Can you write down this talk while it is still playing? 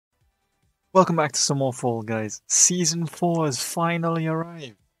Welcome back to some more Fall Guys. Season 4 has finally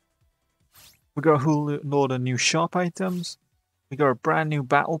arrived. We got a whole load of new shop items. We got a brand new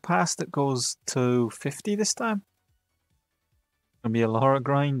battle pass that goes to 50 this time. Gonna be a lot of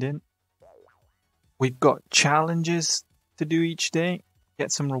grinding. We've got challenges to do each day.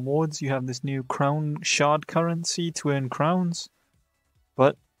 Get some rewards. You have this new crown shard currency to earn crowns.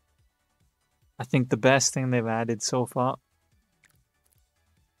 But I think the best thing they've added so far,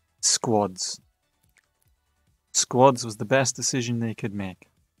 squads. Squads was the best decision they could make.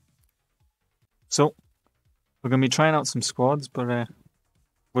 So, we're going to be trying out some squads, but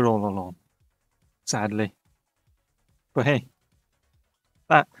we're all alone. Sadly. But hey,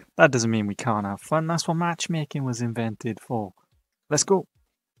 that doesn't mean we can't have fun. That's what matchmaking was invented for. Let's go.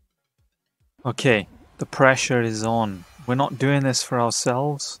 Okay, the pressure is on. We're not doing this for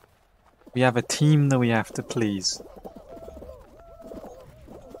ourselves. We have a team that we have to please.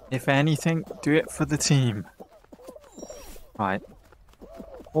 If anything, do it for the team. Right.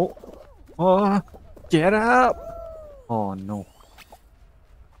 Oh, get up! Oh no.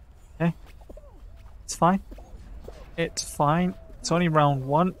 Okay. It's fine. It's fine. It's only round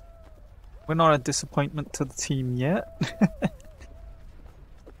 1. We're not a disappointment to the team yet.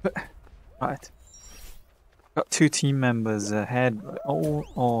 Right. Got 2 team members ahead.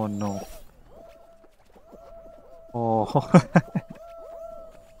 Oh no. Oh.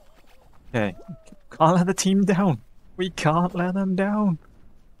 Okay. Can't let the team down. We can't let them down.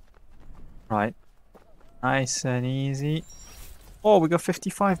 Right. Nice and easy. Oh, we got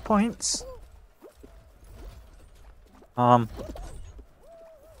 55 points. Okay.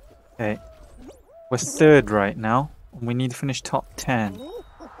 We're 3rd right now. And we need to finish top 10.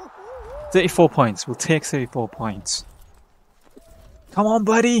 34 points. We'll take 34 points. Come on,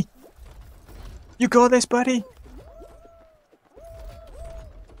 buddy. You got this, buddy.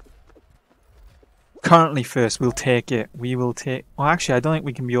 Currently first, we'll take it. We will take... Well, actually, I don't think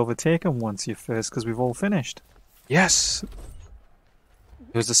we can be overtaken once you're first because we've all finished. Yes!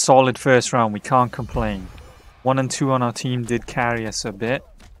 It was a solid first round. We can't complain. 1 and 2 on our team did carry us a bit.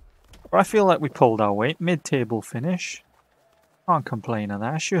 But I feel like we pulled our weight. Mid-table finish. Can't complain of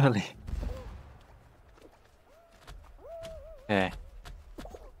that, surely. Okay.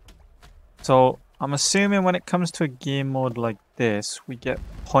 So, I'm assuming when it comes to a game mode like this, we get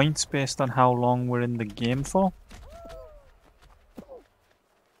points based on how long we're in the game for.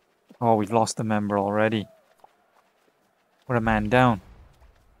 Oh, we've lost a member already. We're a man down.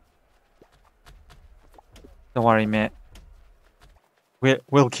 Don't worry, mate.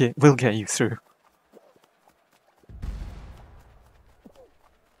 We'll get you through.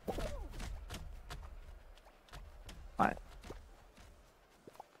 Right.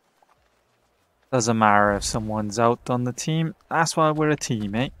 Doesn't matter if someone's out on the team. That's why we're a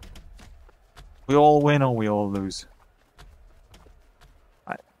team, eh? We all win or we all lose.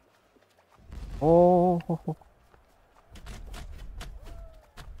 Right. Oh.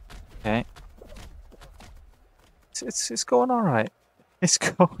 Okay. It's going alright. It's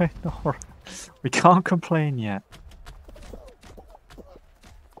going alright. We can't complain yet.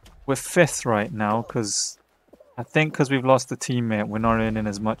 We're 5th right now because I think because we've lost a teammate, we're not earning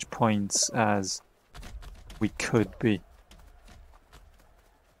as much points as we could be.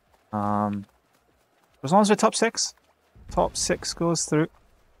 As long as we're top 6. Top 6 goes through.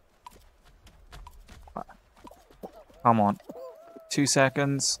 Come on. 2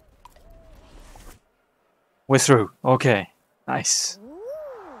 seconds. We're through. Okay. Nice.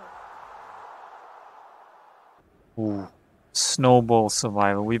 Ooh. Snowball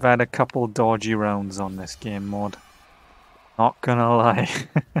survival. We've had a couple dodgy rounds on this game mode. Not gonna lie.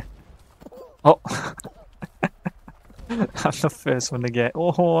 Oh. I'm the first one to get.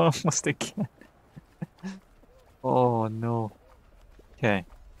 Oh, almost again. Oh no. Okay.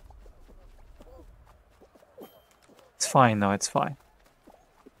 It's fine though, it's fine.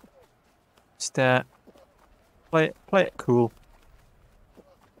 Just play it cool.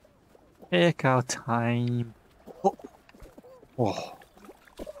 Take our time. Oh. Oh.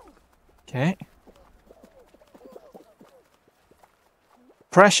 Okay.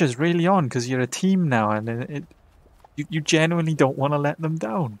 Pressure's really on because you're a team now, and you genuinely don't want to let them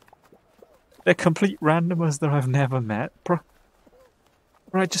down. They're complete randomers that I've never met. But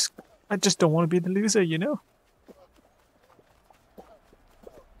I just don't want to be the loser, you know?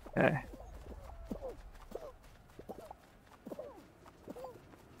 Okay.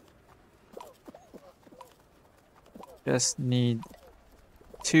 Just need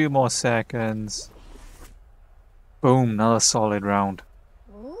 2 more seconds. Boom, another solid round.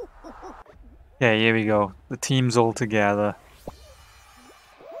 Yeah, here we go. The team's all together.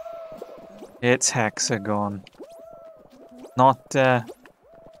 It's Hexagon. Not a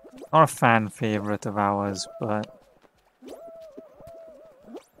fan favorite of ours, but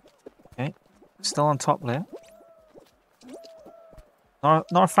okay, still on top layer. Not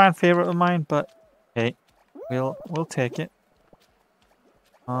a fan favorite of mine, but hey, we'll take it.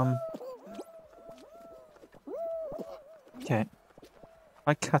 Okay.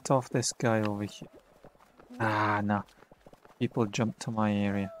 I cut off this guy over here. Ah, no. People jump to my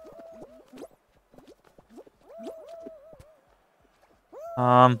area.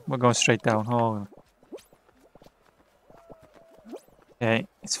 We're going straight down. Oh. Okay,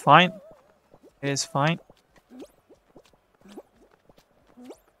 it's fine. It is fine.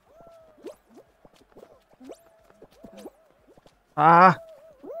 Ah!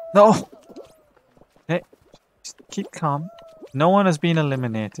 No! Okay, just keep calm. No one has been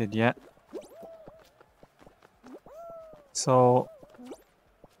eliminated yet. So...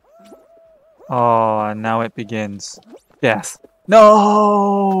 oh, and now it begins. Death.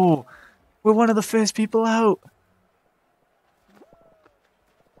 No! We're one of the first people out.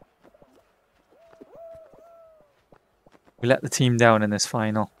 We let the team down in this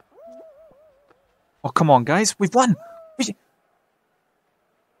final. Oh, come on, guys. We've won! Did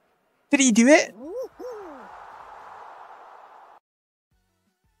he do it?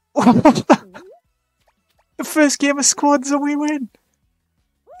 The first game of squads and we win!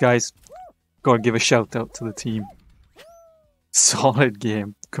 Guys, gotta give a shout out to the team. Solid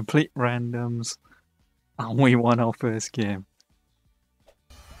game. Complete randoms. And we won our first game.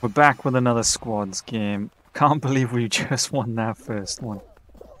 We're back with another squads game. Can't believe we just won that first one.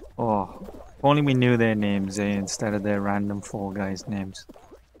 Oh, if only we knew their names, instead of their random Fall Guys names.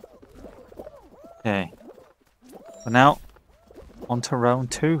 Okay. For now, on to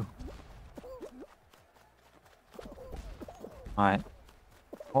round 2. Alright.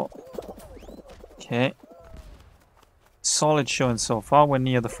 Oh. Okay. Solid showing so far. We're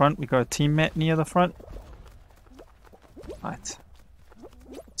near the front. We got a teammate near the front. Right.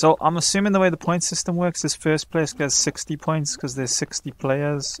 So I'm assuming the way the point system works is first place gets 60 points because there's 60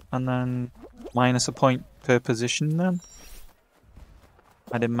 players, and then minus a point per position then.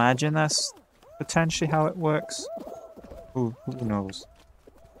 I'd imagine that's potentially how it works. Who knows?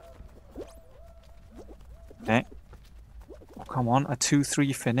 Okay. Oh, come on, a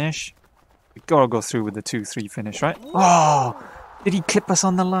 2-3 finish. We gotta go through with the 2-3 finish, right? Oh! Did he clip us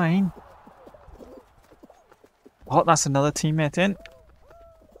on the line? Oh, that's another teammate in.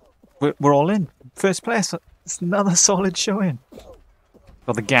 We're all in. First place. It's another solid showing.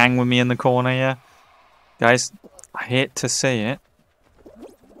 Got the gang with me in the corner here. Guys, I hate to say it.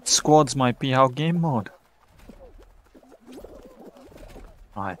 Squads might be our game mode.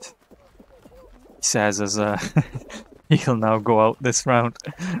 Right. He says as he'll now go out this round.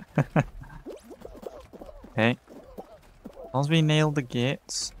 Okay. As long as we nail the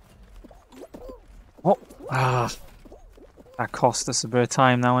gates. Oh! Ah! That cost us a bit of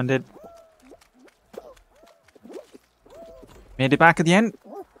time now and did. Made it back at the end.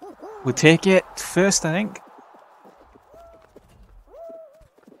 We'll take it first, I think.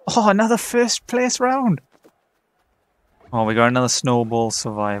 Oh, another first place round. Oh, we got another snowball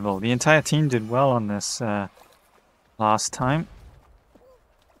survival. The entire team did well on this last time.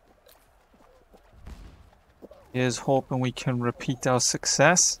 Here's hoping we can repeat our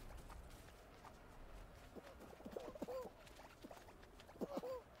success.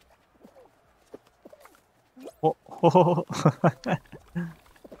 Oh, oh.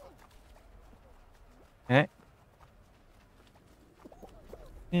 Okay.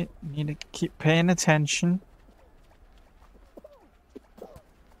 Need to keep paying attention.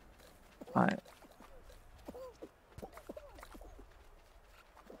 Alright.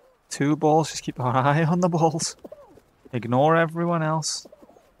 2 balls, just keep our eye on the balls. Ignore everyone else.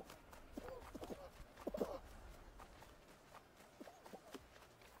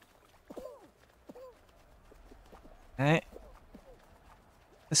 Okay.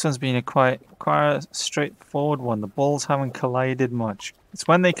 This one's been quite a straightforward one. The balls haven't collided much. It's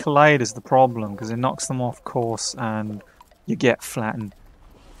when they collide is the problem, because it knocks them off course and you get flattened.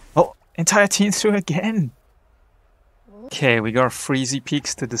 Oh, entire team through again! Okay, we got Freezy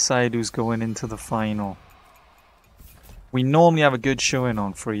Peaks to decide who's going into the final. We normally have a good showing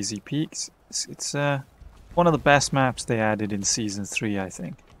on Freezy Peaks. It's one of the best maps they added in Season 3, I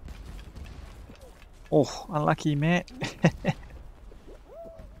think. Oh, unlucky, mate.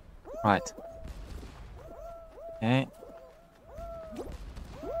 Right. Okay.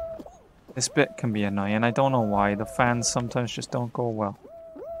 This bit can be annoying. I don't know why. The fans sometimes just don't go well.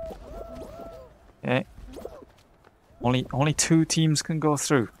 Okay. Only 2 teams can go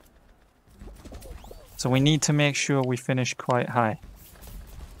through. So we need to make sure we finish quite high.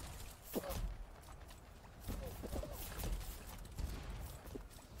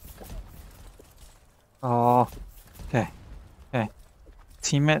 Oh, okay. Okay.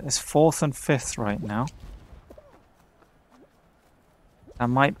 Teammate is 4th and 5th right now. That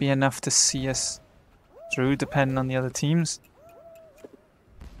might be enough to see us through, depending on the other teams.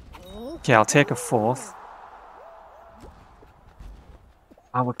 Okay, I'll take a 4th.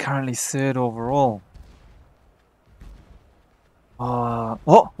 We're currently 3rd overall.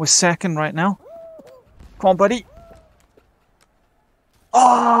 Oh, we're 2nd right now. Come on, buddy.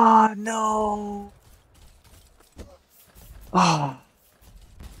 Oh, no. Oh.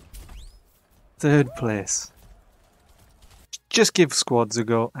 3rd place. Just give squads a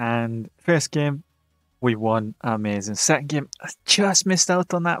go. And first game, we won. Amazing. Second game, I just missed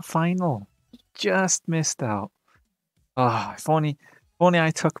out on that final. Just missed out. If only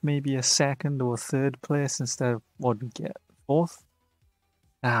I took maybe a 2nd or 3rd place instead of what did we get? 4th?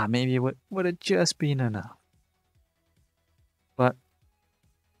 Maybe it would have just been enough. But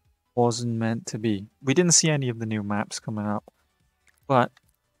wasn't meant to be. We didn't see any of the new maps coming up. But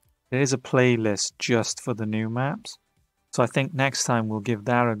there is a playlist just for the new maps. So I think next time we'll give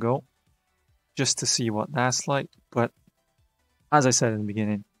that a go. Just to see what that's like. But as I said in the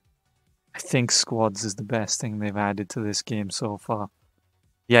beginning, I think squads is the best thing they've added to this game so far.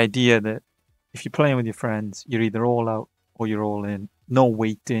 The idea that if you're playing with your friends, you're either all out or you're all in. No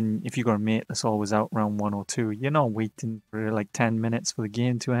waiting. If you've got a mate that's always out round 1 or 2, you're not waiting for like 10 minutes for the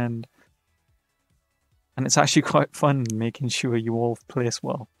game to end. And it's actually quite fun making sure you all place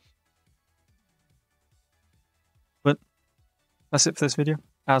well. But that's it for this video.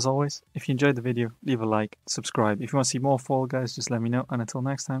 As always, if you enjoyed the video, leave a like, subscribe. If you want to see more Fall Guys, just let me know. And until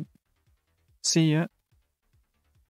next time, see ya.